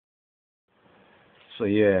So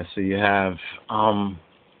yeah, so you have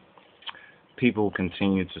people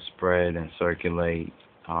continue to spread and circulate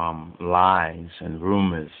lies and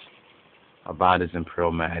rumors about His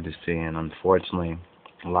Imperial Majesty, and unfortunately,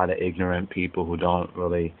 a lot of ignorant people who don't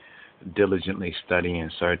really diligently study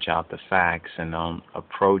and search out the facts and don't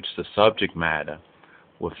approach the subject matter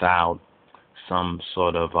without some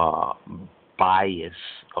sort of bias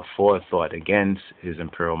or forethought against His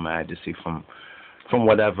Imperial Majesty from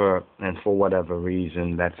whatever and for whatever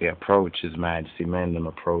reason that they approach His Majesty. Many of them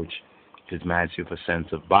approach His Majesty with a sense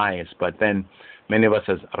of bias. But then many of us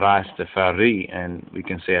as Rastafari, and we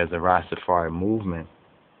can say as a Rastafari movement,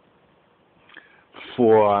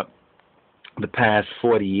 for the past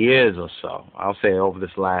 40 years or so, I'll say over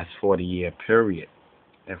this last 40-year period,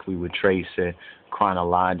 if we would trace it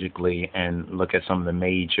chronologically and look at some of the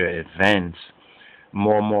major events,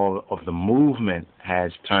 more and more of the movement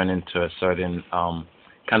has turned into a certain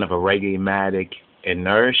kind of a reggae-matic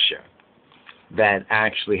inertia that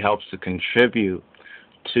actually helps to contribute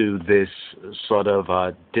to this sort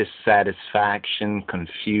of dissatisfaction,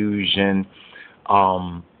 confusion,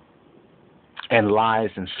 and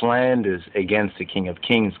lies and slanders against the King of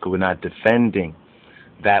Kings, because we're not defending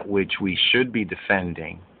that which we should be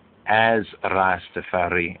defending as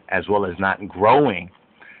Rastafari, as well as not growing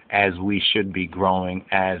as we should be growing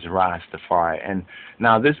as Rastafari. And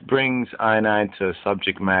now this brings I to a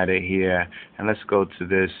subject matter here, and let's go to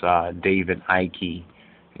this David Icke.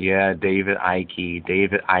 Yeah, David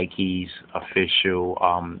Icke's official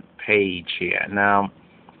page here. Now,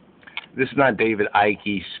 this is not David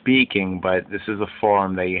Icke speaking, but this is a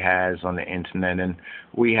forum that he has on the internet, and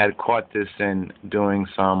we had caught this in doing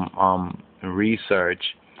some research,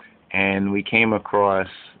 and we came across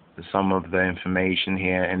some of the information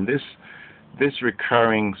here, and this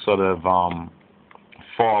recurring sort of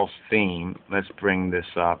false theme. Let's bring this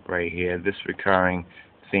up right here. This recurring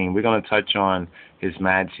theme. We're going to touch on His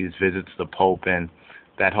Majesty's visit to the Pope and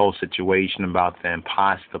that whole situation about the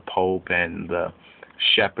imposter Pope and the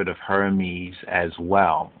Shepherd of Hermes as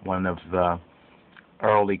well, one of the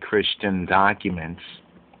early Christian documents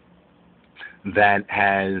that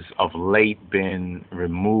has of late been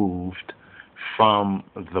removed from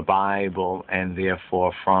the Bible and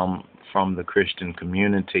therefore from the Christian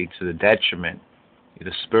community to the detriment,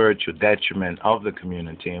 the spiritual detriment of the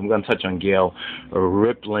community. And we're going to touch on Gail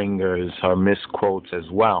Riplinger's, her misquotes as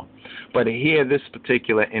well. But here, this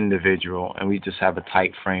particular individual, and we just have a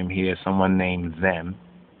type frame here, someone named Them.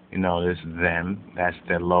 You know, this Them, that's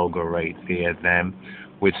their logo right there, Them,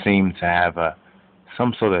 which seem to have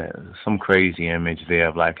some crazy image there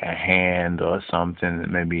of like a hand or something,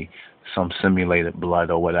 maybe some simulated blood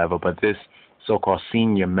or whatever. But this so-called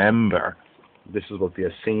senior member, this is what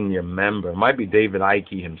their senior member, it might be David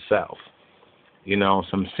Icke himself, you know,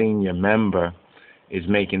 some senior member is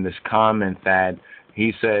making this comment that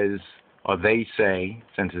he says, or they say,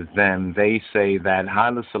 since it's them, they say that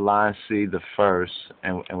Haile Selassie the First,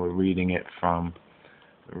 and we're reading it from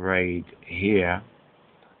right here,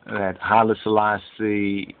 that Haile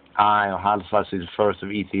Selassie I, or Haile Selassie the First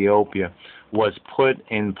of Ethiopia, was put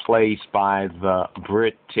in place by the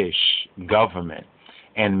British government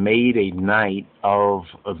and made a Knight of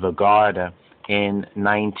the Garter in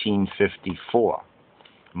 1954.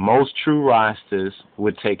 Most true Rastas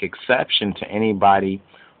would take exception to anybody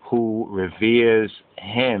who reveres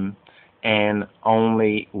him and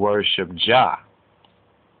only worship Jah.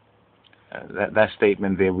 That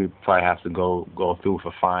statement there we probably have to go through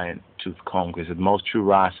for fine-tooth comb, because most true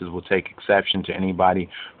Rastas will take exception to anybody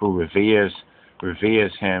who reveres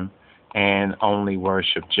him and only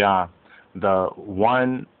worship Jah. The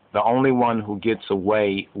only one who gets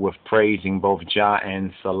away with praising both Jah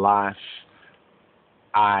and Selassie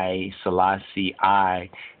I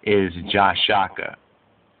is Jah Shaka.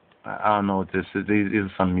 I don't know what this is. These are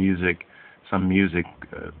some music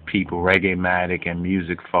people, reggae-matic and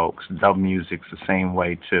music folks. Dub music's the same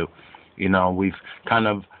way too. You know, we've kind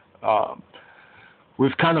of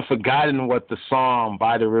forgotten what the psalm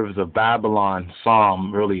 "By the Rivers of Babylon"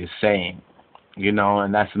 psalm really is saying. You know,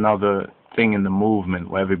 and that's another thing in the movement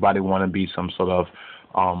where everybody want to be some sort of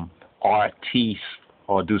artiste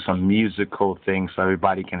or do some musical things so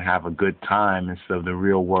everybody can have a good time instead of the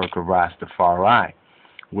real work of Rastafari,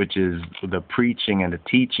 which is the preaching and the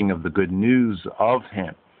teaching of the good news of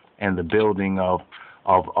him and the building of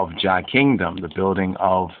Jah Kingdom, the building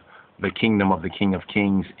of the kingdom of the King of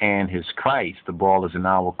Kings and his Christ. The ball is in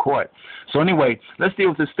our court. So anyway, let's deal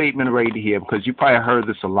with this statement right here, because you probably heard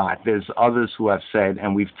this a lot. There's others who have said,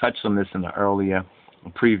 and we've touched on this in the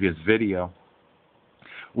previous video,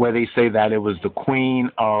 where they say that it was the Queen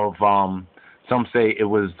of Some say it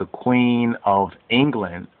was the Queen of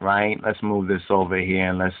England, right? Let's move this over here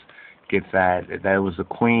and let's get that. That was the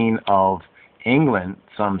Queen of England,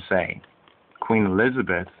 some say. Queen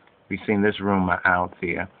Elizabeth, we've seen this rumor out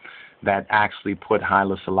there, that actually put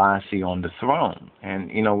Haile Selassie on the throne. And,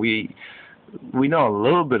 you know, we know a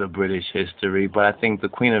little bit of British history, but I think the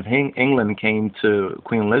Queen of England Queen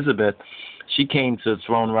Elizabeth, she came to the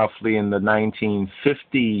throne roughly in the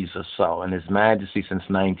 1950s or so, and His Majesty since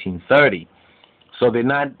 1930. So they're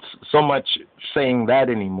not so much saying that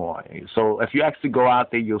anymore. So if you actually go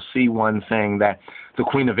out there, you'll see one saying that the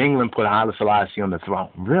Queen of England put Haile Selassie on the throne.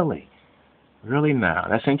 Really? Really now?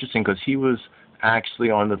 That's interesting, because he was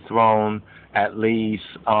actually on the throne at least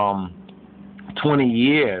 20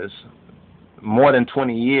 years, more than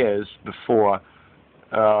 20 years before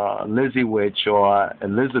Lizzie Witch or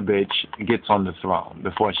Elizabeth gets on the throne,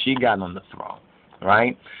 before she got on the throne,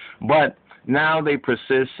 right? But now they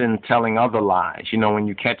persist in telling other lies. You know, when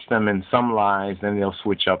you catch them in some lies, then they'll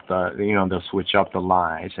switch up the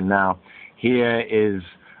lies. And now here is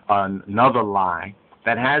another lie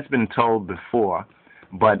that has been told before,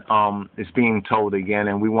 but it's being told again,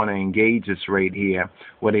 and we want to engage this right here,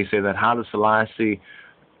 where they say that Haile Selassie,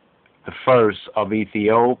 the first of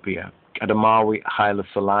Ethiopia, Adamawi Haile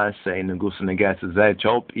Selassie, Ngusa Negesi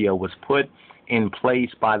Ethiopia, was put in place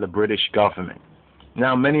by the British government.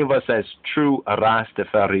 Now, many of us as true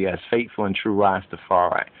Rastafari, as faithful and true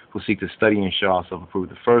Rastafari, who seek to study and show ourselves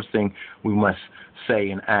approved, the first thing we must say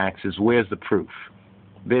and ask is, where's the proof?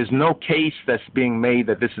 There's no case that's being made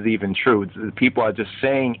that this is even true. People are just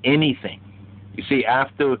saying anything. You see,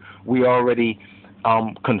 after we already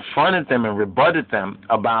confronted them and rebutted them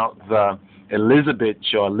about the Elizabeth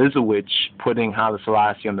or Elizawich putting Haile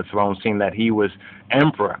Selassie on the throne, saying that he was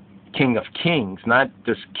emperor, king of kings, not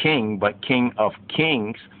just king, but king of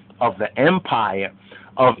kings of the empire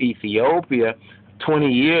of Ethiopia, 20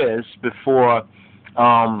 years before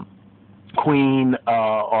Queen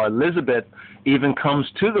or Elizabeth even comes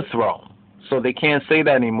to the throne. So they can't say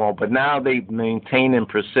that anymore. But now they maintain and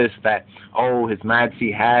persist that, oh, His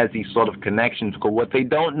Majesty has these sort of connections. Because what they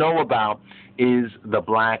don't know about is the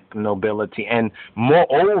black nobility. And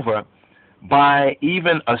moreover, by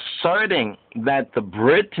even asserting that the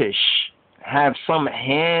British have some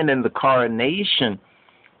hand in the coronation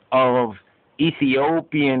of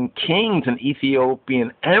Ethiopian kings and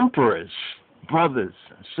Ethiopian emperors, brothers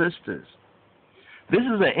and sisters, this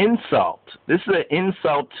is an insult. This is an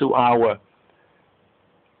insult to our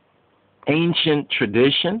ancient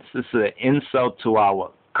traditions. This is an insult to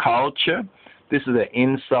our culture. This is an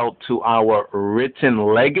insult to our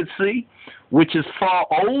written legacy, which is far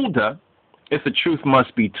older, if the truth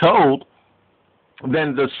must be told,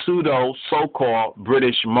 than the pseudo so-called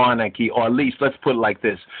British monarchy, or at least, let's put it like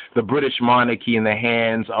this, the British monarchy in the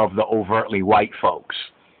hands of the overtly white folks.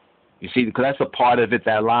 You see, because that's a part of it,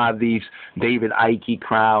 that a lot of these David Icke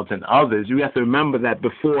crowds and others, you have to remember that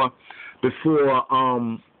before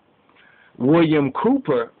William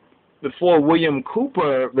Cooper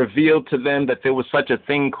revealed to them that there was such a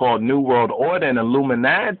thing called New World Order and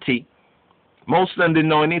Illuminati, most of them didn't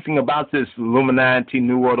know anything about this Illuminati,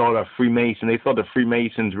 New World Order, Freemason. They thought the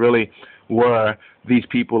Freemasons really were these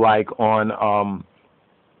people like on,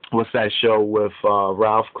 what's that show with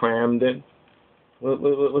Ralph Cramden?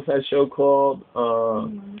 What's that show called?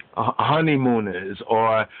 Honeymooners,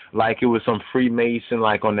 or like it was some Freemason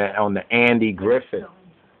like on the Andy Griffith,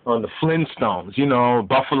 on the Flintstones, you know,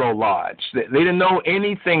 Buffalo Lodge. They didn't know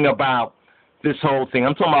anything about this whole thing.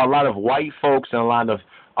 I'm talking about a lot of white folks and a lot of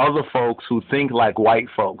other folks who think like white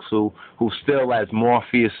folks, who still, as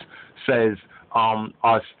Morpheus says,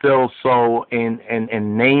 are still so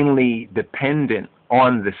inanely dependent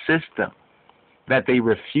on the system that they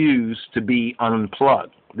refuse to be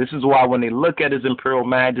unplugged. This is why when they look at His Imperial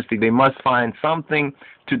Majesty, they must find something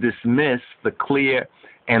to dismiss the clear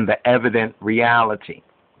and the evident reality.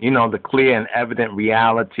 You know, the clear and evident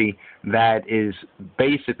reality that is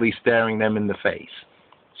basically staring them in the face.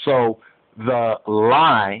 So the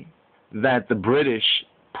lie that the British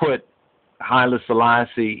put Haile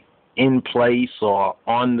Selassie in place or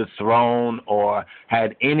on the throne or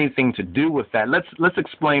had anything to do with that. Let's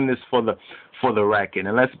explain this for the record,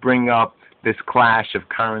 and let's bring up this clash of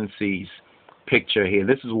currencies picture here.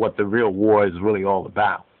 This is what the real war is really all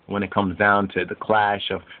about when it comes down to the clash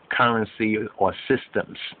of currency or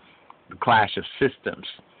systems, the clash of systems.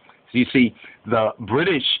 So you see, the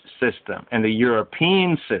British system and the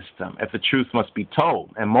European system, if the truth must be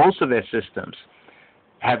told, and most of their systems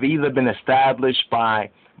have either been established by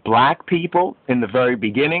black people in the very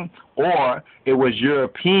beginning, or it was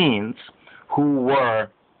Europeans who were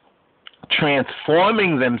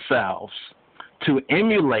transforming themselves to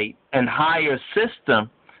emulate an higher system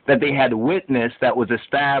that they had witnessed that was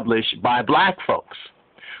established by black folks.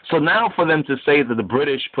 So now for them to say that the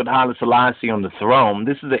British put Haile Selassie on the throne,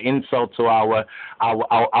 this is an insult to our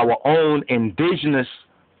own indigenous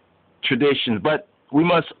traditions. But we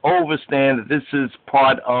must understand that this is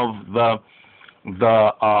part of the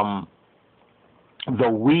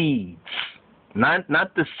weeds,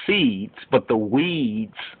 not the seeds, but the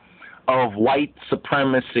weeds of white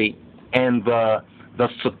supremacy and the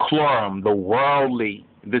seclorum, the worldly.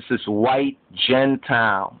 This is white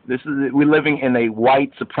Gentile. We're living in a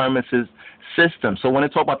white supremacist system. So when they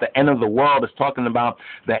talk about the end of the world, it's talking about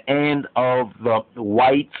the end of the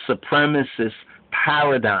white supremacist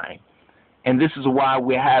paradigm. And this is why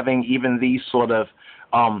we're having even these sort of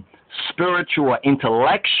spiritual,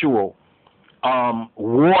 intellectual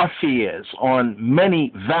warfares on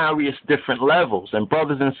many various different levels. And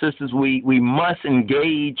brothers and sisters, we must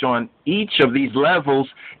engage on each of these levels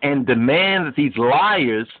and demand that these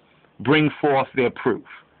liars bring forth their proof.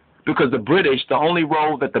 Because the only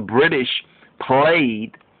role that the British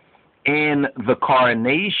played in the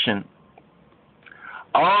coronation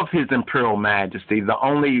of His Imperial Majesty, the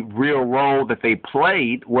only real role that they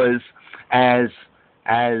played was as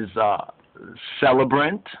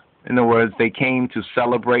celebrant. In other words, they came to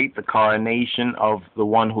celebrate the coronation of the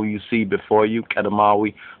one who you see before you,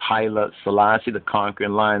 Kedamawi Haile Selassie, the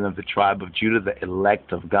conquering lion of the tribe of Judah, the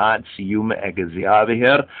elect of God, Siyuma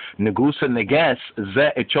Egeziavihir, Negusa Neges,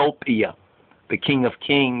 Ze Ethiopia, the King of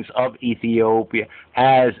Kings of Ethiopia,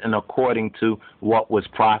 as and according to what was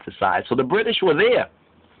prophesied. So the British were there,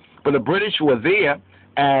 but the British were there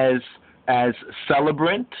as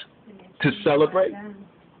celebrant, to celebrate.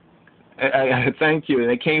 Thank you. And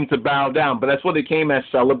they came to bow down, but that's what they came as,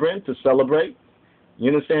 celebrant, to celebrate.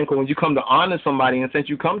 You understand? Because when you come to honor somebody, in a sense,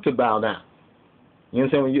 you come to bow down. You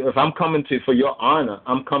understand? If I'm coming for your honor,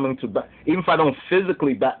 I'm coming to bow. Even if I don't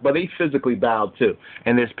physically bow, but they physically bowed too.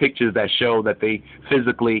 And there's pictures that show that they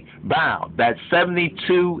physically bowed. That's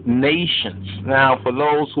 72 nations. Now, for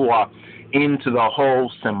those who are into the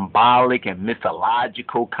whole symbolic and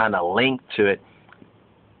mythological kind of link to it,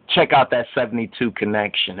 check out that 72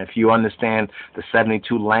 connection. If you understand the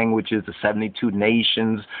 72 languages, the 72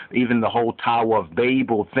 nations, even the whole Tower of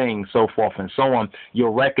Babel thing, so forth and so on,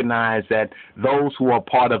 you'll recognize that those who are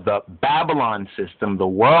part of the Babylon system, the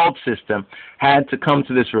world system, had to come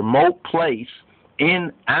to this remote place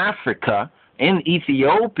in Africa, in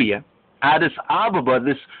Ethiopia, Addis Ababa,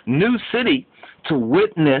 this new city, to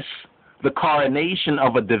witness the coronation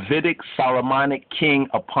of a Davidic Solomonic king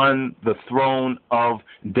upon the throne of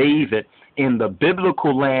David in the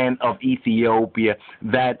biblical land of Ethiopia,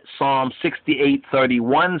 that Psalm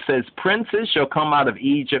 68:31 says, "Princes shall come out of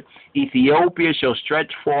Egypt, Ethiopia shall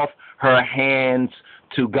stretch forth her hands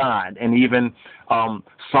to God." And even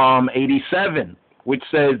Psalm 87, which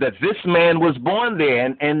says that this man was born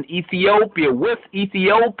there, and Ethiopia, with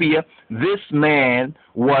Ethiopia, this man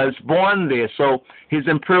was born there. So His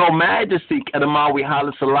Imperial Majesty, Kedamawi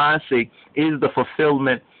Haile Selassie, is the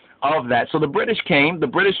fulfillment of that. So the British came. The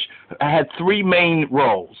British had three main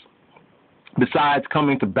roles, besides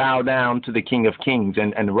coming to bow down to the King of Kings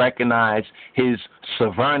and recognize his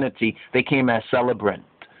sovereignty. They came as celebrant.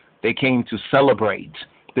 They came to celebrate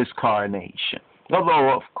this coronation. Although,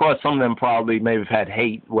 of course, some of them probably may have had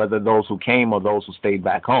hate, whether those who came or those who stayed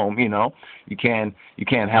back home. You know, you can't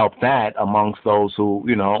help that amongst those who,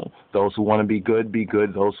 those who want to be good,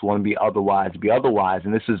 those who want to be otherwise,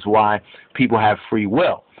 and this is why people have free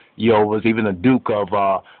will. Was even the Duke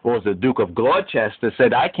of Gloucester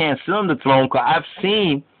said, "I can't sit on the throne because I've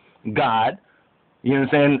seen God." You know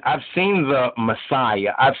what I'm saying? I've seen the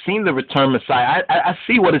Messiah. I've seen the return Messiah. I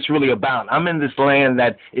see what it's really about. I'm in this land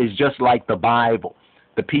that is just like the Bible.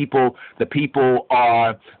 The people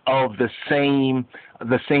are of the same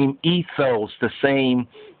ethos, the same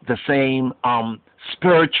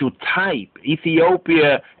spiritual type.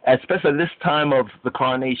 Ethiopia, especially this time of the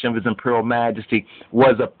coronation of His Imperial Majesty,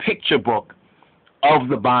 was a picture book of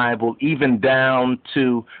the Bible, even down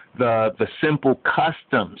to the simple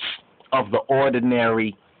customs of the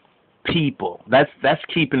ordinary people. That's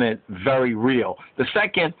keeping it very real. The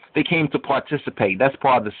second, they came to participate. That's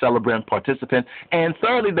part of the celebrant participant. And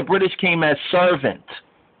thirdly, the British came as servant.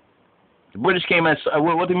 The British came as,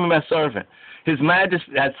 what do you mean by servant? His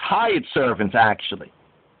Majesty has hired servants, actually.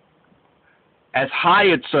 As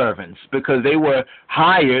hired servants, because they were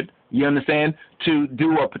hired, you understand, to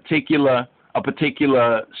do a particular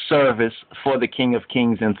service for the King of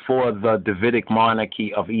Kings and for the Davidic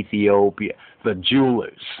monarchy of Ethiopia, the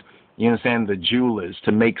jewelers. You understand? The jewelers,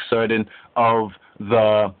 to make certain of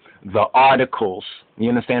the articles, you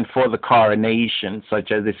understand, for the coronation,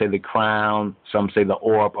 such as they say the crown, some say the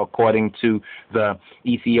orb, according to the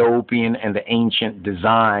Ethiopian and the ancient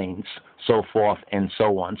designs, so forth and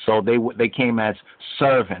so on. So they came as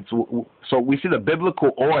servants. So we see the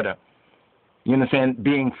biblical order, you understand,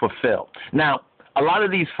 being fulfilled. Now, a lot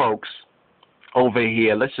of these folks over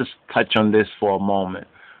here, let's just touch on this for a moment,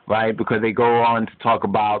 right? Because they go on to talk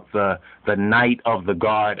about the Knight of the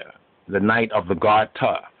Garter, the Knight of the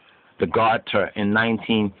Garter, the Garter in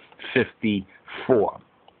 1954.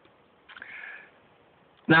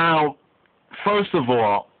 Now, first of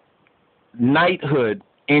all, knighthood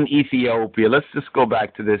in Ethiopia. Let's just go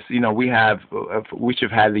back to this. You know, we should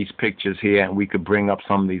have had these pictures here, and we could bring up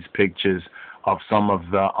some of these pictures of some of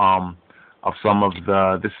the.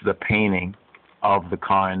 This is a painting of the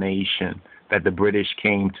coronation that the British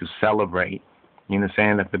came to celebrate. You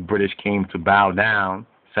understand, that the British came to bow down.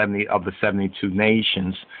 70 of the 72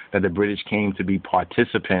 nations that the British came to be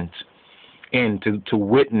participants in, to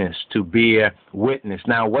witness, to bear witness.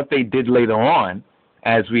 Now, what they did later on,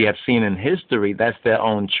 as we have seen in history, that's their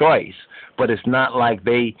own choice. But it's not like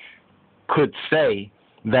they could say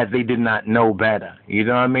that they did not know better. You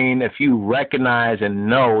know what I mean? If you recognize and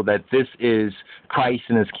know that this is Christ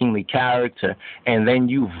in his kingly character, and then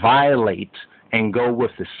you violate and go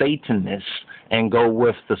with the Satanists and go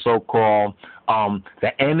with the so-called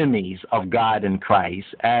the enemies of God and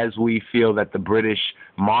Christ, as we feel that the British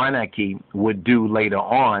monarchy would do later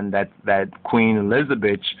on, that Queen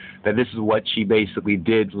Elizabeth, that this is what she basically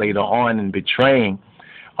did later on in betraying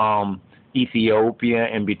Ethiopia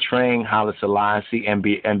and betraying Haile Selassie and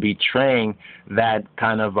betraying that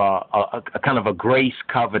kind of a grace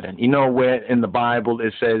covenant. You know, where in the Bible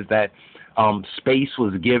it says that space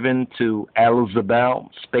was given to Elzebel,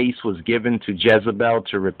 space was given to Jezebel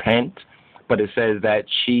to repent, but it says that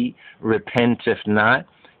she repenteth not.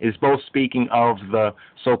 It's both speaking of the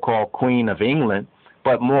so-called Queen of England,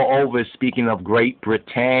 but moreover speaking of Great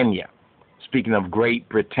Britannia. Speaking of Great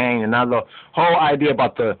Britannia. Now, the whole idea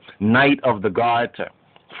about the Knight of the Garter,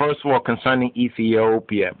 first of all, concerning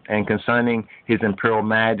Ethiopia and concerning His Imperial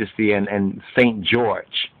Majesty and St.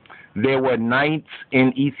 George, there were knights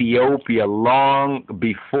in Ethiopia long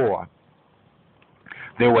before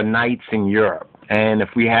there were knights in Europe. And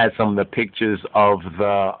if we had some of the pictures of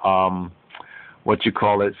the,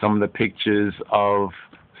 some of the pictures of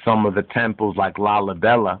some of the temples like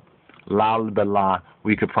Lalibela,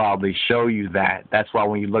 we could probably show you that. That's why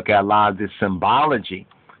when you look at a lot of this symbology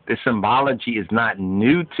is not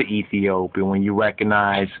new to Ethiopia. When you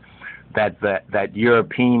recognize that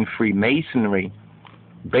European Freemasonry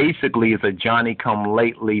basically is a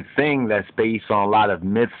Johnny-come-lately thing that's based on a lot of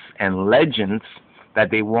myths and legends that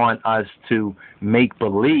they want us to make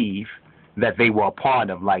believe that they were a part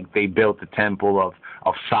of, like they built the Temple of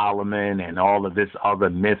Solomon and all of this other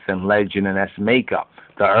myth and legend, and that's makeup.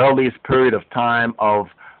 The earliest period of time of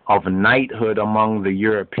knighthood among the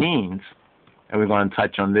Europeans, and we're going to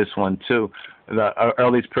touch on this one too, the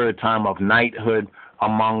earliest period of time of knighthood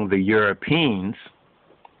among the Europeans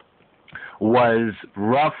was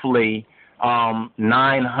roughly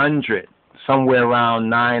 900, somewhere around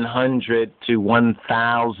 900 to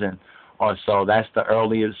 1,000 or so. That's the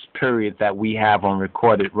earliest period that we have on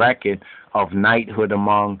recorded record of knighthood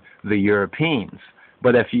among the Europeans.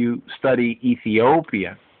 But if you study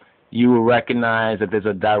Ethiopia, you will recognize that there's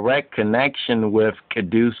a direct connection with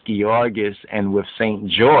Caduce Georgis and with St.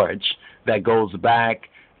 George that goes back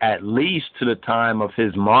at least to the time of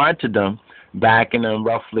his martyrdom, back in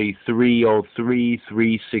roughly 303,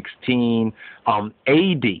 316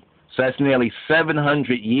 AD. So that's nearly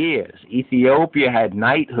 700 years. Ethiopia had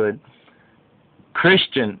knighthood,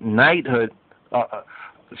 Christian knighthood,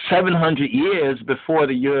 700 years before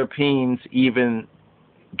the Europeans even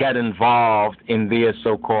got involved in their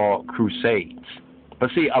so-called crusades. But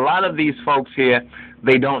see, a lot of these folks here,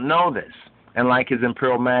 they don't know this. And like His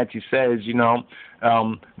Imperial Majesty says, you know,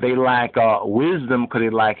 they lack wisdom because they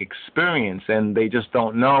lack experience, and they just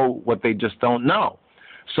don't know what they just don't know.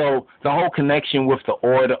 So the whole connection with the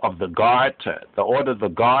Order of the Garter, the Order of the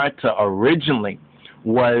Garter originally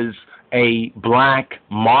was a black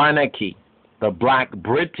monarchy. The black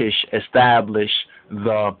British established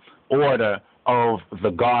the Order of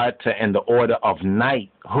the Garter and the Order of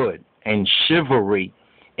Knighthood and chivalry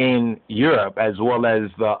in Europe, as well as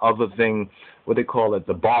the other thing what they call it,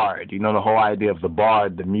 the bard. You know, the whole idea of the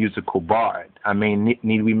bard, the musical bard. I mean,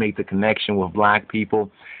 need we make the connection with black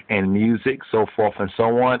people and music, so forth and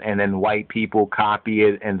so on, and then white people copy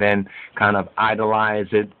it and then kind of idolize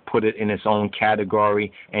it, put it in its own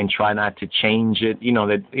category, and try not to change it.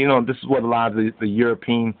 This is what a lot of the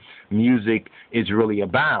European music is really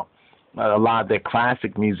about. A lot of their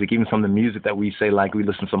classic music, even some of the music that we say, like we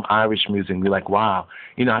listen to some Irish music and we're like, wow,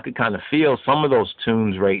 I could kind of feel some of those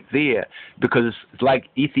tunes right there, because it's like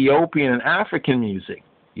Ethiopian and African music.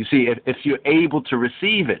 You see, if you're able to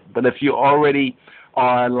receive it, but if you already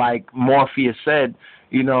are, like Morpheus said,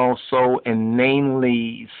 so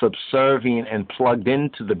inanely subservient and plugged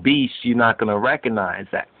into the beast, you're not going to recognize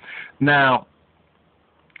that. Now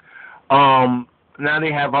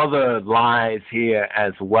they have other lies here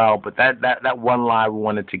as well, but that one lie we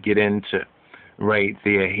wanted to get into right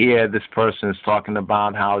there. Here, this person is talking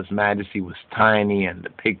about how His Majesty was tiny, and the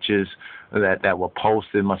pictures that were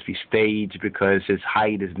posted must be staged because his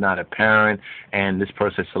height is not apparent, and this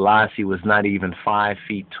person, Selassie, was not even 5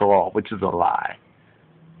 feet tall, which is a lie.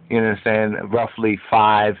 You understand? Roughly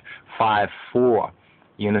 5'4".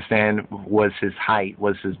 You understand? Was his height,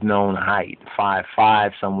 was his known height.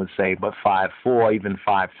 5'5", some would say, but 5'4", even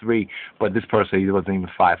 5'3". But this person, he wasn't even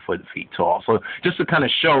 5 feet tall. So just to kind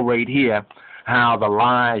of show right here how the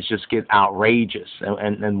lies just get outrageous,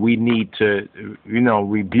 and we need to,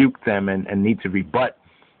 rebuke them and need to rebut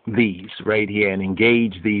these right here and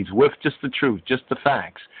engage these with just the truth, just the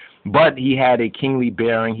facts. But he had a kingly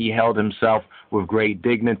bearing. He held himself with great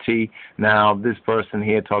dignity. Now, this person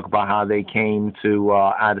here talk about how they came to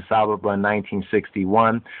Addis Ababa in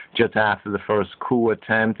 1961, just after the first coup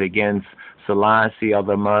attempt against Selassie.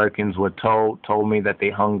 Other Americans were told me that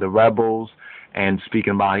they hung the rebels. And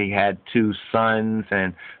speaking about he had 2 sons,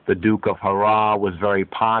 and the Duke of Hara was very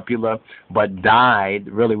popular, but died.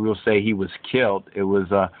 Really, we'll say he was killed. It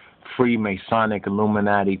was a Freemasonic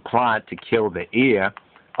Illuminati plot to kill the heir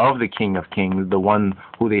of the King of Kings, the one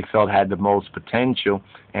who they felt had the most potential,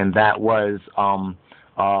 and that was,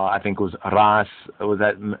 I think it was was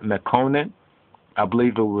that Mekonnen? I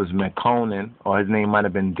believe it was Mekonnen, or his name might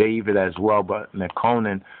have been David as well, but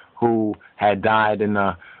Mekonnen, who had died in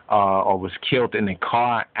or was killed in a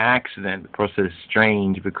car accident. Of course, it's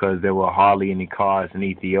strange because there were hardly any cars in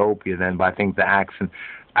Ethiopia then, but I think the accident,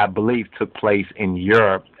 I believe, took place in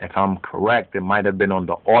Europe. If I'm correct, it might have been on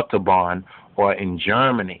the Autobahn or in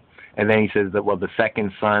Germany. And then he says that, well, the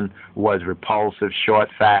second son was repulsive, short,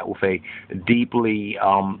 fat, with a deeply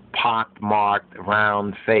pock-marked,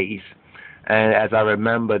 round face. And as I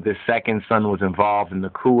remember, the second son was involved in the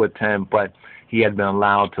coup attempt, but he had been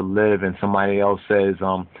allowed to live, and somebody else says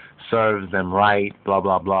serves them right, blah,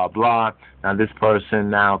 blah, blah, blah. Now, this person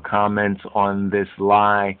now comments on this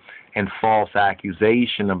lie and false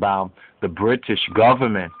accusation about the British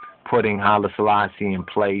government putting Haile Selassie in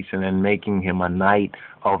place and then making him a knight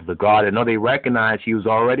of the guard. I know they recognize he was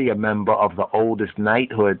already a member of the oldest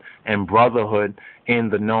knighthood and brotherhood in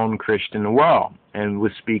the known Christian world. And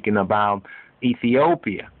we're speaking about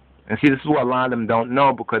Ethiopia. And see, this is what a lot of them don't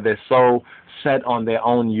know, because they're so set on their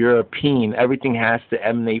own European. Everything has to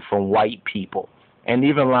emanate from white people. And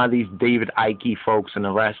even a lot of these David Icke folks and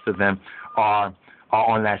the rest of them are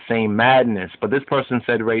on that same madness. But this person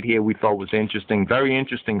said right here, we thought was interesting, very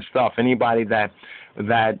interesting stuff. Anybody that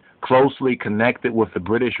closely connected with the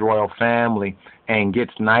British royal family and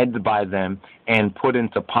gets knighted by them and put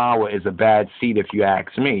into power is a bad seed, if you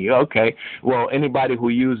ask me. Okay, well, anybody who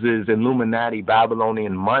uses Illuminati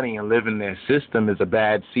Babylonian money and live in their system is a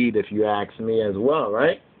bad seed, if you ask me as well,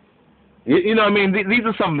 right? You know what I mean? These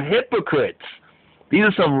are some hypocrites. These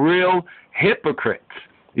are some real hypocrites.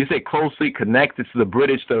 You say closely connected to the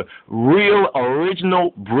British. The real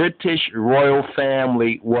original British royal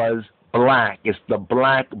family was black. It's the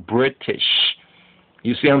black British.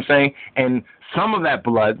 You see what I'm saying? And some of that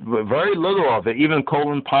blood, very little of it, even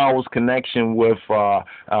Colin Powell's connection with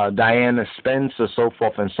Diana Spencer, so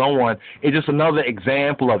forth and so on, is just another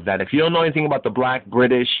example of that. If you don't know anything about the black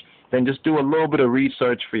British, then just do a little bit of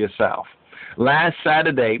research for yourself. Last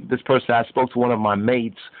Saturday, this person, I spoke to one of my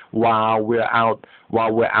mates while we're out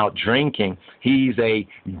drinking. He's a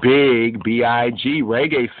big B.I.G.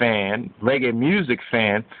 reggae music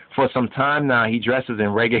fan. For some time now, he dresses in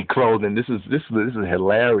reggae clothing. This is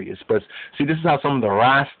hilarious. But see, this is how some of the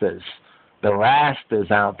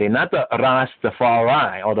Rastas out there, not the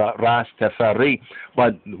Rastafari or the Rastafari,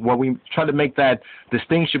 but when we try to make that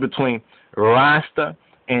distinction between Rasta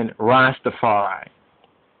and Rastafari.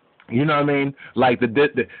 You know what I mean? Like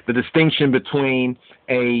the distinction between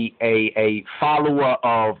a follower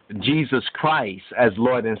of Jesus Christ as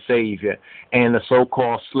Lord and Savior and the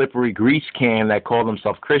so-called slippery grease can that call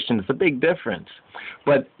themselves Christian. It's a big difference.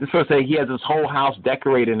 But this person, he has his whole house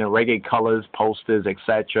decorated in reggae colors, posters,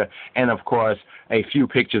 etc., and of course a few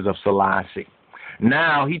pictures of Selassie.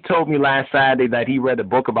 Now, he told me last Saturday that he read a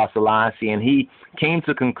book about Selassie, and he came to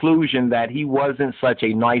the conclusion that he wasn't such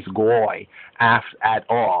a nice guy at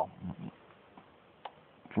all.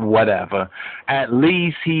 Whatever. At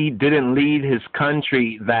least he didn't lead his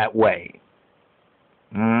country that way.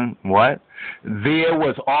 What? There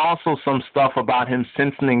was also some stuff about him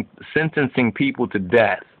sentencing people to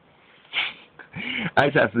death. I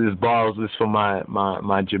just have to just borrow this from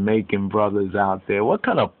my Jamaican brothers out there. What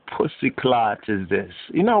kind of pussy clot is this?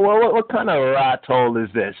 You know, what kind of rat hole is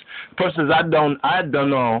this? Person says, I don't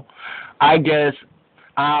know. I guess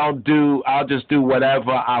I'll just do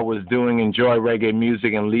whatever I was doing, enjoy reggae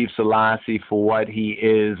music, and leave Selassie for what he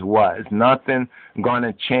was. Nothing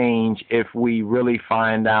gonna change if we really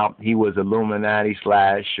find out he was Illuminati /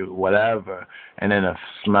 whatever, and then a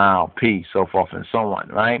smile, peace, so forth and so on,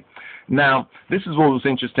 right? Now, this is what was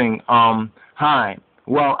interesting. Hi.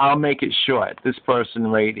 Well, I'll make it short. This person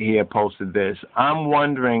right here posted this. I'm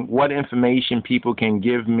wondering what information people can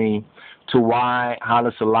give me to why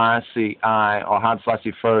Haile Selassie I, or Haile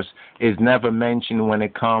Selassie first, is never mentioned when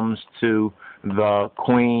it comes to the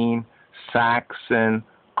Queen, Saxon,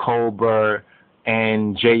 Colbert,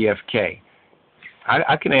 and JFK.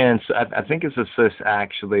 I can answer. I think it's a sis,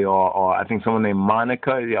 actually, or I think someone named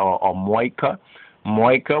Monica or Moika.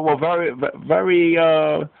 Well,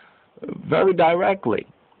 very directly.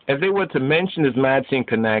 If they were to mention this Madsen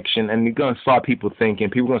connection, and you're going to start people thinking,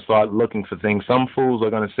 people are going to start looking for things. Some fools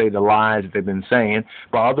are going to say the lies that they've been saying,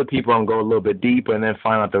 but other people are going to go a little bit deeper and then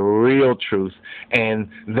find out the real truth. And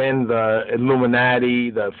then the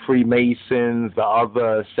Illuminati, the Freemasons, the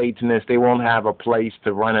other Satanists, they won't have a place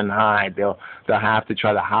to run and hide. They'll have to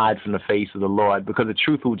try to hide from the face of the Lord, because the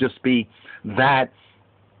truth will just be that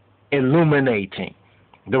illuminating,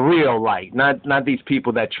 the real light, not these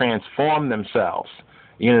people that transform themselves,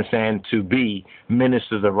 you understand, to be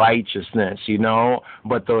ministers of righteousness, you know,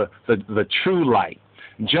 but the true light.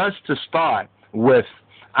 Just to start with,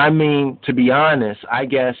 I mean, to be honest, I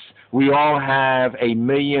guess we all have a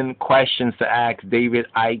million questions to ask David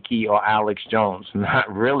Icke or Alex Jones. Not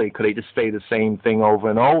really, because they just say the same thing over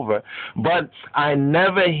and over. But I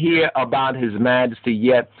never hear about His Majesty,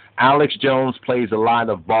 yet Alex Jones plays a lot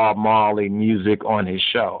of Bob Marley music on his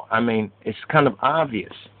show. I mean, it's kind of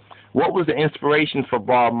obvious. What was the inspiration for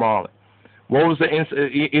Bob Marley? What was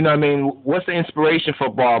what's the inspiration for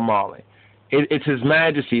Bob Marley? It's His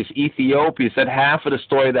Majesty. It's Ethiopia. It's that half of the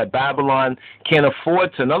story that Babylon can't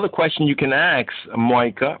afford to. Another question you can ask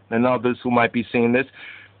Moika and others who might be seeing this,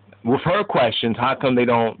 with her questions, how come they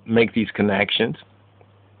don't make these connections?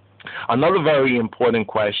 Another very important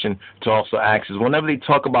question to also ask is, whenever they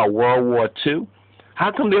talk about World War II,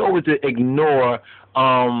 how come they always ignore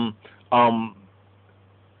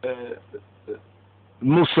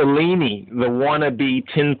Mussolini, the wannabe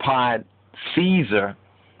tin pot Caesar,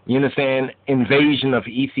 you understand, invasion of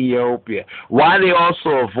Ethiopia? Why they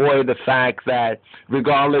also avoid the fact that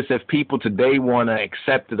regardless if people today want to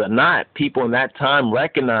accept it or not, people in that time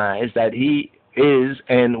recognize that he is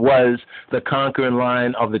and was the conquering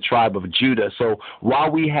line of the tribe of Judah. So while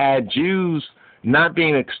we had Jews not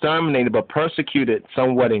being exterminated but persecuted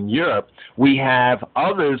somewhat in Europe, we have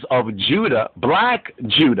others of Judah, black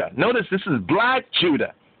Judah. Notice this is black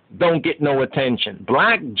Judah. Don't get no attention.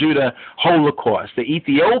 Black Judah Holocaust. The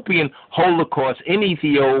Ethiopian Holocaust in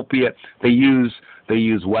Ethiopia, they use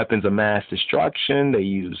weapons of mass destruction. They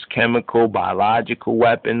use chemical, biological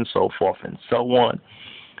weapons, so forth and so on.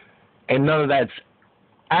 And none of that's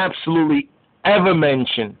absolutely ever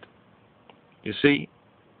mentioned. You see?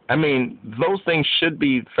 I mean, those things should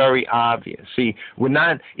be very obvious. See, we're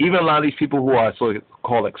not, even a lot of these people who are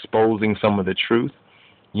so-called exposing some of the truth,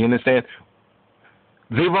 you understand?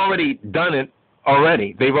 They've already done it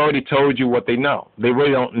already. They've already told you what they know. They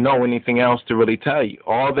really don't know anything else to really tell you.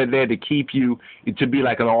 All they're there to keep you, to be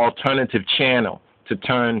like an alternative channel to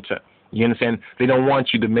turn to. You understand? They don't want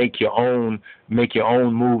you to make your own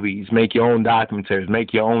movies, make your own documentaries,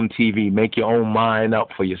 make your own TV, make your own mind up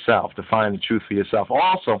for yourself, to find the truth for yourself.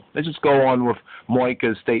 Also, let's just go on with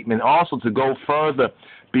Moika's statement. Also, to go further,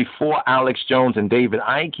 before Alex Jones and David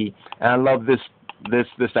Icke, and I love this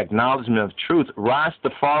acknowledgement of truth,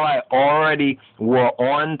 Rastafari already were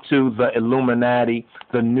on to the Illuminati,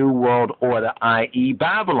 the New World Order, i.e.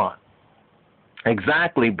 Babylon.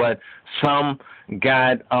 Exactly, but some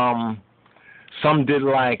got Some did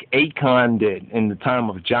like Achan did in the time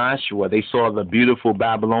of Joshua. They saw the beautiful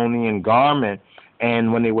Babylonian garment,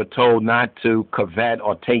 and when they were told not to covet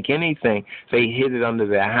or take anything, they hid it under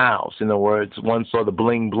their house. In other words, one saw the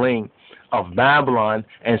bling bling of Babylon,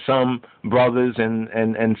 and some brothers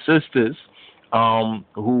and sisters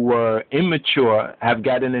who were immature have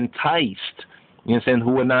gotten enticed, you know what I'm saying,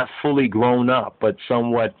 who were not fully grown up, but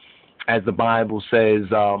somewhat, as the Bible says,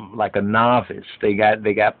 like a novice. They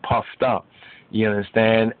got puffed up, you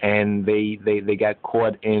understand, and they got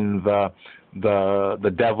caught in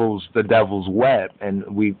the devil's web. And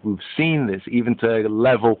we've seen this even to a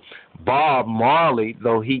level. Bob Marley,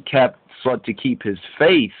 though he sought to keep his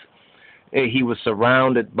faith, he was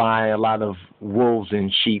surrounded by a lot of wolves in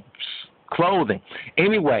sheep's clothing.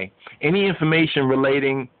 Anyway, any information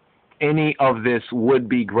relating any of this would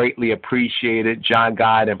be greatly appreciated. Jah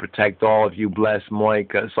guide and protect all of you. Bless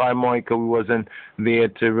Moika. Sorry, Moika, we wasn't there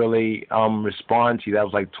to really respond to you. That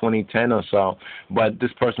was like 2010 or so. But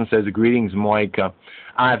this person says, greetings, Moika.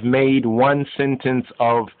 I've made one sentence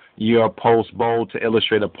of your post bold to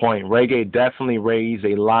illustrate a point. Reggae definitely raised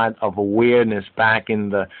a lot of awareness back in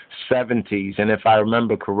the 70s. And if I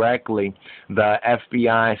remember correctly, the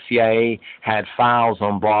FBI, CIA had files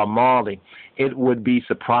on Bob Marley. It would be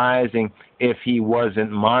surprising if he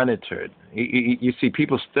wasn't monitored. You see,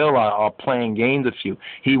 people still are playing games with you.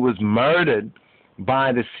 He was murdered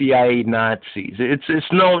by the CIA Nazis. It's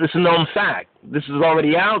a known fact. This is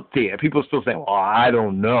already out there. People still saying, "Oh, I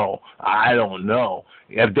don't know.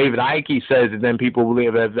 If David Icke says it, then people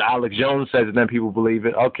believe it. If Alex Jones says it, then people believe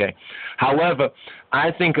it. Okay. However,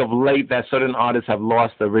 I think of late that certain artists have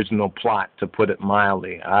lost the original plot, to put it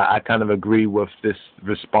mildly. I kind of agree with this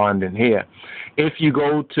respondent here. If you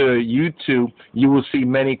go to YouTube, you will see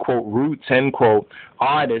many, quote, roots, end quote,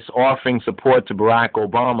 artists offering support to Barack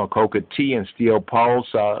Obama. Coca T and Steel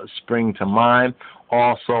Pulse spring to mind.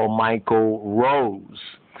 Also, Michael Rose.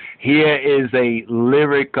 Here is a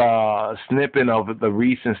lyric snippet of the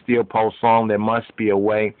recent Steel Pulse song, There Must Be a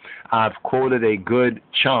Way. I've quoted a good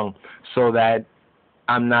chunk so that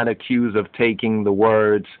I'm not accused of taking the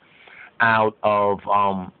words out of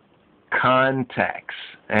context.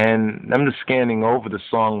 And I'm just scanning over the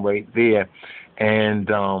song right there, and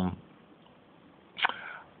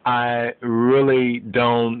I really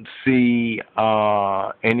don't see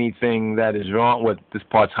anything that is wrong with this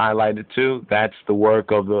part's highlighted too. That's the work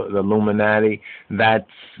of the Illuminati. That's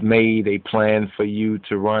made a plan for you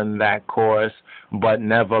to run that course, but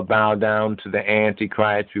never bow down to the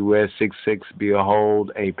Antichrist. Beware 66,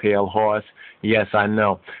 behold a pale horse. Yes, I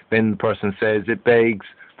know. Then the person says, it begs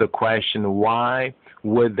the question, why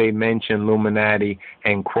would they mention Illuminati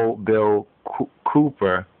and quote Bill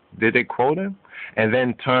Cooper? Did they quote him? And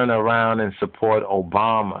then turn around and support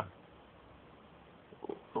Obama.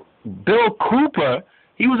 Bill Cooper,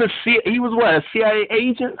 he was what, a CIA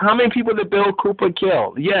agent? How many people did Bill Cooper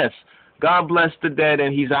kill? Yes, God bless the dead,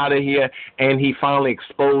 and he's out of here, and he finally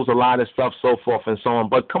exposed a lot of stuff, so forth and so on.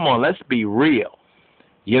 But come on, let's be real.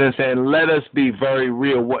 You know what I'm saying? Let us be very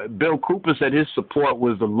real. What Bill Cooper said, his support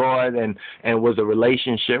was the Lord and was a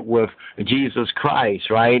relationship with Jesus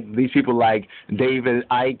Christ, right? These people like David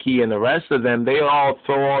Icke and the rest of them, they all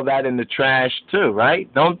throw all that in the trash too,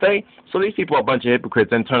 right? Don't they? So these people are a bunch of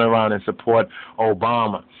hypocrites and turn around and support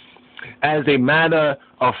Obama. As a matter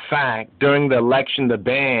of fact, during the election, the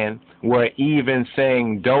band were even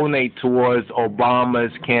saying donate towards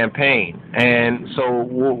Obama's campaign. And so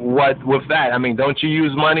what with that? I mean, don't you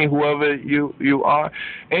use money, whoever you are?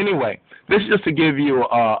 Anyway, this is just to give you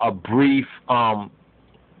a brief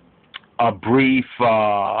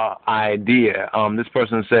idea. This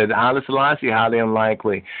person said, Haile Selassie, highly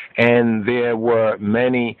unlikely. And there were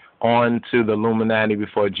many on to the Illuminati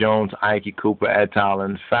before Jones, Icke, Cooper, et al.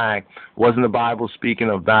 In fact, wasn't the Bible speaking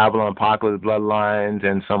of Babylon, apocalypse, bloodlines,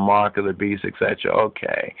 and some mark of the beast, etc.?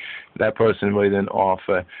 Okay. That person really didn't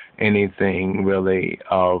offer anything really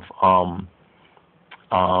of,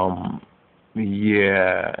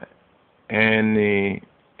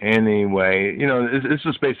 Anyway, you know, it's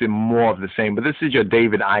just basically more of the same. But this is your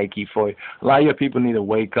David Icke for you. A lot of your people need to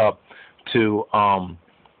wake up to,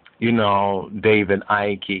 you know, David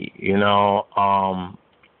Icke. You know,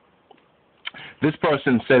 this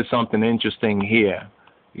person says something interesting here.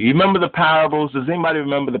 You remember the parables? Does anybody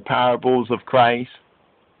remember the parables of Christ?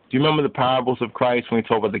 Do you remember the parables of Christ when he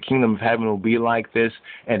talk about the kingdom of heaven will be like this?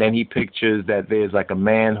 And then he pictures that there's like a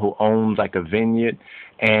man who owns like a vineyard.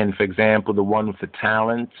 And, for example, the one with the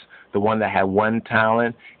talents, the one that had one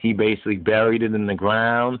talent, he basically buried it in the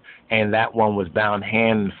ground, and that one was bound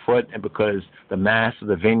hand and foot. And because the master of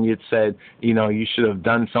the vineyard said, you know, you should have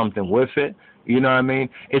done something with it, You know what I mean?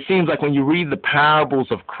 It seems like when you read the parables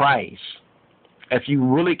of Christ, if you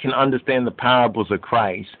really can understand the parables of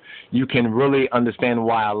Christ, you can really understand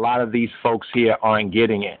why a lot of these folks here aren't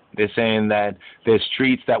getting it. They're saying that there's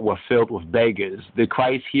streets that were filled with beggars. Did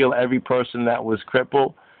Christ heal every person that was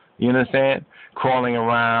crippled? You understand? Crawling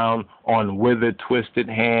around on withered, twisted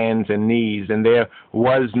hands and knees, and there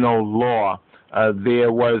was no law.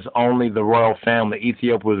 There was only the royal family.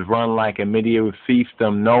 Ethiopia was run like a medieval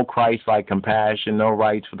fiefdom, no Christ-like compassion, no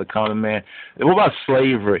rights for the common man. What about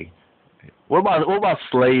slavery? What about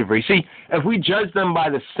slavery? See, if we judge them by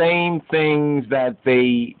the same things that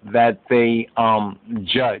they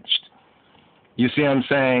judged, you see what I'm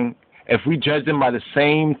saying? If we judge them by the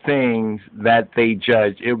same things that they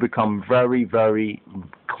judged, it will become very, very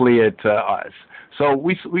clear to us. So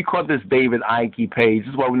we call this David Icke page.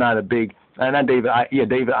 This is why we're not a big, David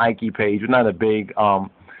Icke page. We're not a big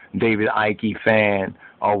David Icke fan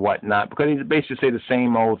or whatnot, because they basically say the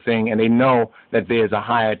same old thing, and they know that there's a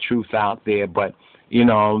higher truth out there, but they're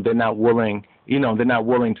not willing. They're not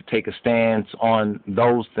willing to take a stance on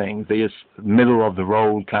those things. They're just middle of the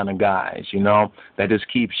road kind of guys, that just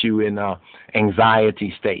keeps you in a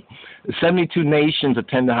anxiety state. 72 nations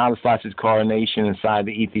attended Haile Selassie's coronation inside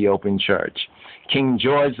the Ethiopian church. King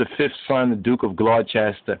George V's son, the Duke of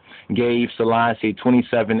Gloucester, gave Selassie a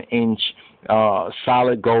 27-inch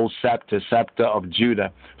solid gold scepter of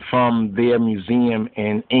Judah, from their museum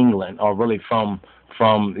in England, or really from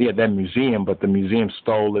their museum, but the museum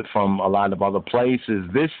stole it from a lot of other places.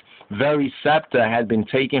 This very scepter had been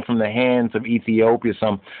taken from the hands of Ethiopia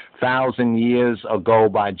some 1,000 years ago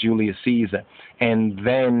by Julius Caesar, and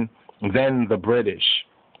then the British.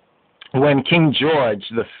 When King George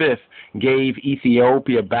V gave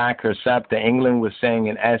Ethiopia back her scepter, England was saying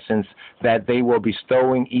in essence that they were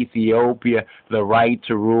bestowing Ethiopia the right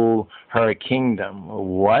to rule her kingdom.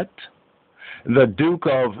 What? The Duke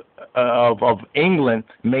of England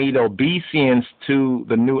made obeisance to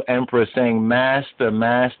the new emperor, saying, "Master,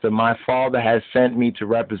 master, my father has sent me to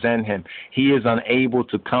represent him. He is unable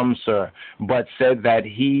to come, sir, but said that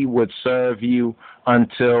he would serve you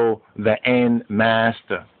until the end,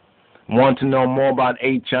 master." Want to know more about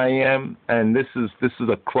H.I.M? And this is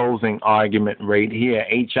a closing argument right here.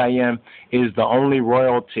 H.I.M is the only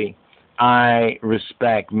royalty I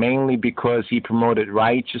respect, mainly because he promoted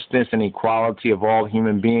righteousness and equality of all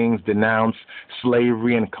human beings, denounced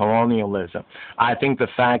slavery and colonialism. I think the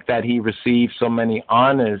fact that he received so many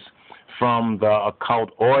honors from the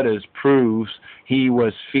occult orders proves he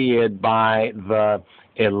was feared by the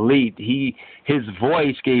elite. His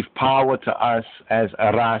voice gave power to us as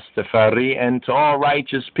a Rastafari and to all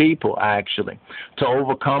righteous people, actually, to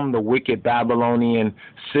overcome the wicked Babylonian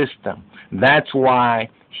system. That's why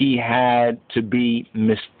he had to be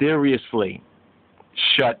mysteriously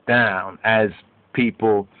shut down, as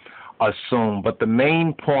people assume. But the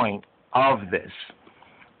main point of this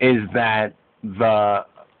is that the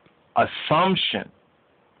assumption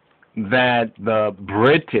that the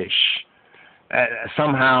British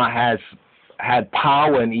somehow has had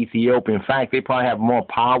power in Ethiopia. In fact, they probably have more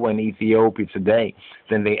power in Ethiopia today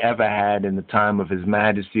than they ever had in the time of His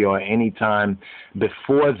Majesty or any time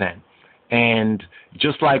before then. And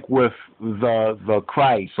just like with the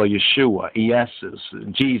Christ or Yeshua,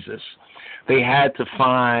 Jesus, they had to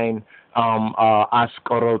find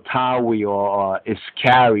Ascorotawi or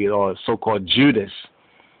Iscariot or so-called Judas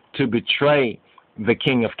to betray the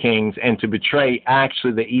King of Kings and to betray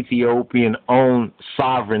actually the Ethiopian-owned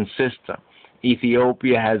sovereign system.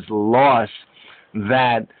 Ethiopia has lost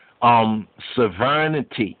that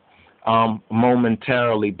sovereignty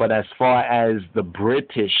momentarily, but as far as the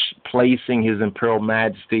British placing His Imperial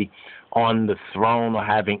Majesty on the throne or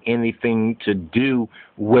having anything to do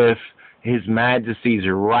with His Majesty's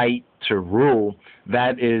right to rule,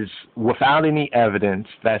 that is without any evidence.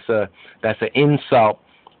 That's an insult.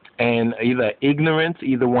 And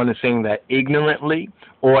either one is saying that ignorantly,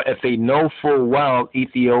 or if they know full well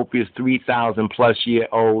Ethiopia's 3,000 plus year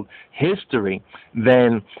old history,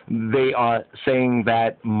 then they are saying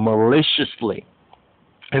that maliciously.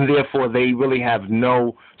 And therefore they really have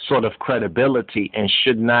no sort of credibility and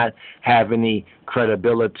should not have any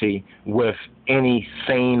credibility with any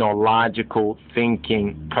sane or logical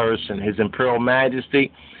thinking person. His Imperial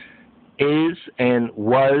Majesty is and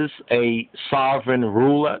was a sovereign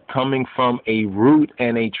ruler coming from a root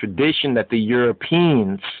and a tradition that the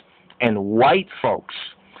Europeans and white folks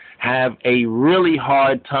have a really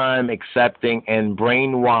hard time accepting, and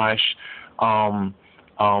brainwash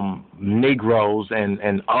Negroes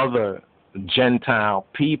and other Gentile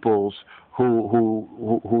peoples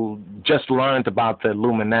who just learned about the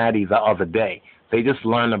Illuminati the other day. They just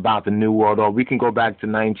learn about the New World Order. We can go back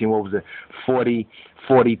to 40,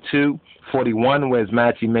 42, 41, where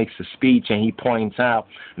Matthew makes a speech and he points out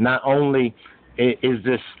not only is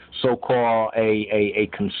this so-called a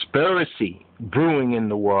conspiracy brewing in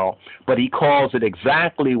the world, but he calls it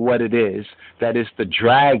exactly what it is, that is the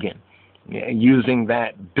dragon, using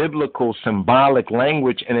that biblical symbolic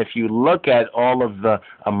language. And if you look at all of the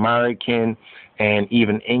American and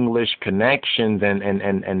even English connections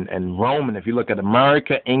and Roman, if you look at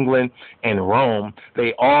America, England, and Rome,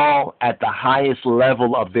 they all at the highest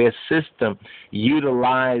level of their system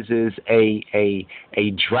utilizes a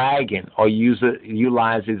dragon, or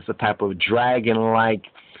utilizes a type of dragon-like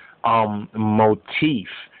motif.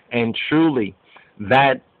 And truly,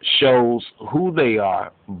 that shows who they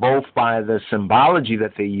are, both by the symbology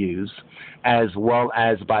that they use as well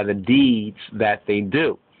as by the deeds that they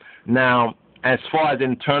do. Now, as far as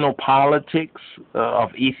internal politics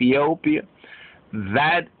of Ethiopia,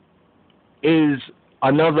 that is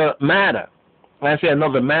another matter. I say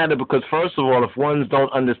another matter because, first of all, if ones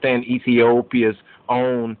don't understand Ethiopia's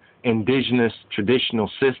own indigenous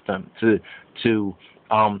traditional system to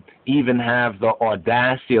even have the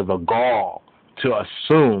audacity or the gall to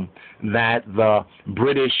assume that the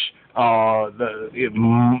British,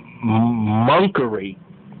 monkery,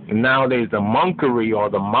 nowadays the monkery or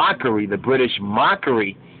the mockery, the British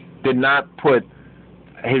mockery, did not put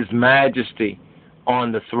His Majesty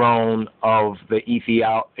on the throne of the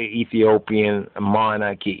Ethiopian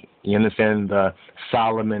monarchy. You understand, the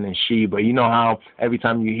Solomon and Sheba. You know how every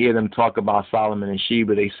time you hear them talk about Solomon and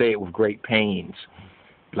Sheba, they say it with great pains.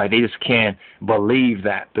 Like they just can't believe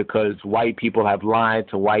that, because white people have lied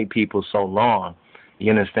to white people so long.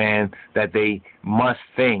 You understand that they must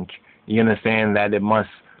think, you understand that it must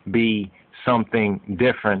be something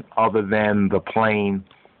different other than the plain,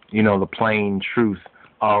 the plain truth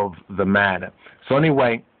of the matter. So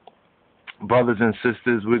anyway, brothers and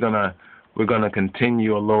sisters, we're gonna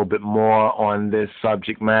continue a little bit more on this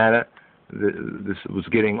subject matter. This was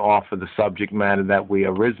getting off of the subject matter that we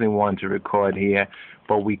originally wanted to record here,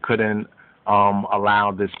 but we couldn't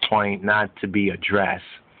allow this point not to be addressed,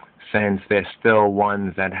 since there's still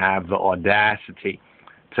ones that have the audacity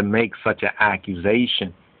to make such an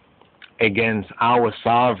accusation against our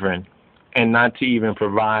sovereign and not to even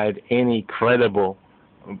provide any credible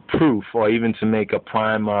proof, or even to make a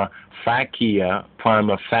prima facie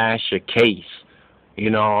case.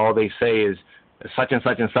 All they say is such and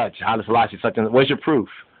such and such, Haile Selassie, such and. Where's your proof?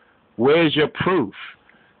 Where's your proof?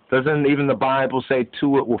 Doesn't even the Bible say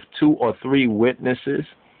with 2 or 3 witnesses,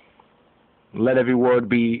 let every word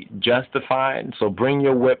be justified? So bring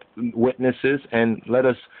your witnesses and let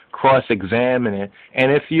us cross-examine it.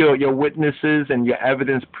 And if your witnesses and your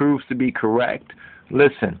evidence proves to be correct,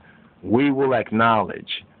 listen, we will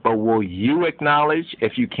acknowledge. But will you acknowledge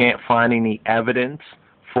if you can't find any evidence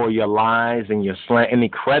for your lies and your any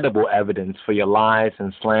credible evidence for your lies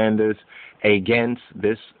and slanders against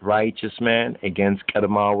this righteous man, against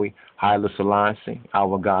Kedemawi Haile Selassie,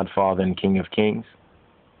 our Godfather and King of Kings?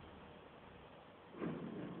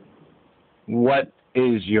 What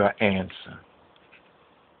is your answer?